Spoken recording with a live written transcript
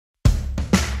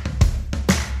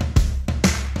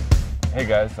Hey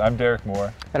guys, I'm Derek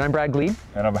Moore. And I'm Brad Glebe.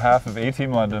 And on behalf of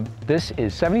A-Team London, this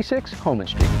is 76 Homan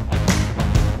Street.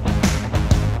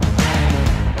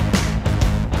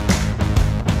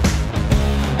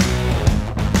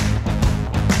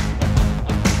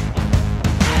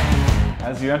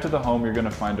 as you enter the home, you're going to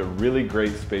find a really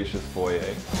great spacious foyer.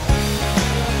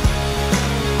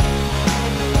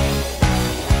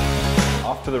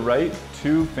 Off to the right,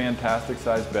 two fantastic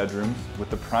sized bedrooms, with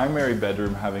the primary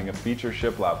bedroom having a feature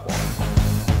shiplap wall.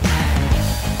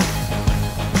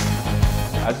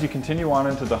 As you continue on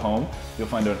into the home, you'll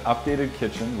find an updated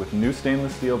kitchen with new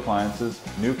stainless steel appliances,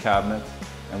 new cabinets,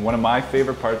 and one of my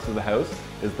favorite parts of the house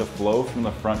is the flow from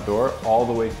the front door all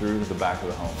the way through to the back of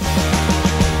the home.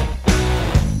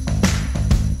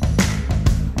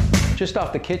 Just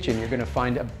off the kitchen, you're going to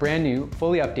find a brand new,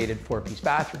 fully updated 4-piece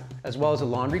bathroom, as well as a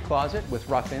laundry closet with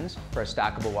rough-ins for a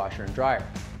stackable washer and dryer.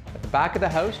 At the back of the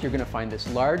house, you're going to find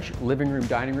this large living room,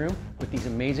 dining room with these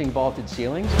amazing vaulted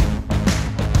ceilings.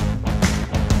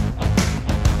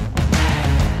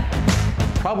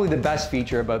 Probably the best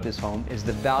feature about this home is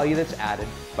the value that's added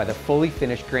by the fully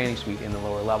finished granny suite in the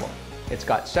lower level. It's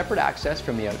got separate access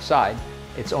from the outside,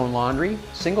 its own laundry,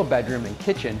 single bedroom and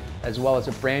kitchen, as well as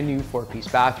a brand new 4-piece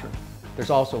bathroom. There's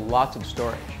also lots of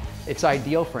storage. It's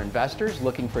ideal for investors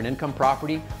looking for an income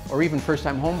property or even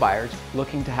first-time home buyers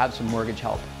looking to have some mortgage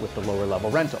help with the lower level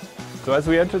rental. So as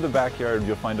we enter the backyard,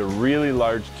 you'll find a really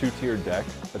large 2-tiered deck.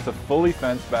 It's a fully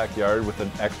fenced backyard with an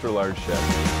extra large shed.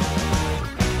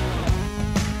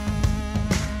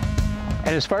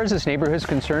 And as far as this neighborhood is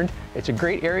concerned, it's a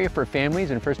great area for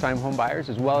families and first-time home buyers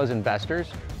as well as investors.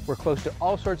 We're close to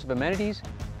all sorts of amenities,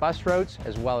 bus routes,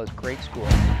 as well as great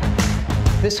schools.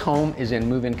 This home is in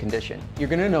move-in condition. You're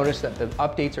going to notice that the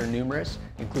updates are numerous,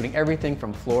 including everything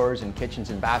from floors and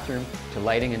kitchens and bathroom to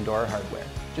lighting and door hardware.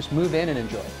 Just move in and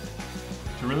enjoy.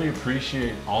 To really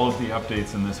appreciate all of the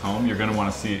updates in this home, you're going to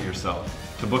want to see it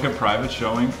yourself. To book a private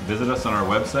showing, visit us on our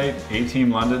website,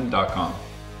 ateamlondon.com.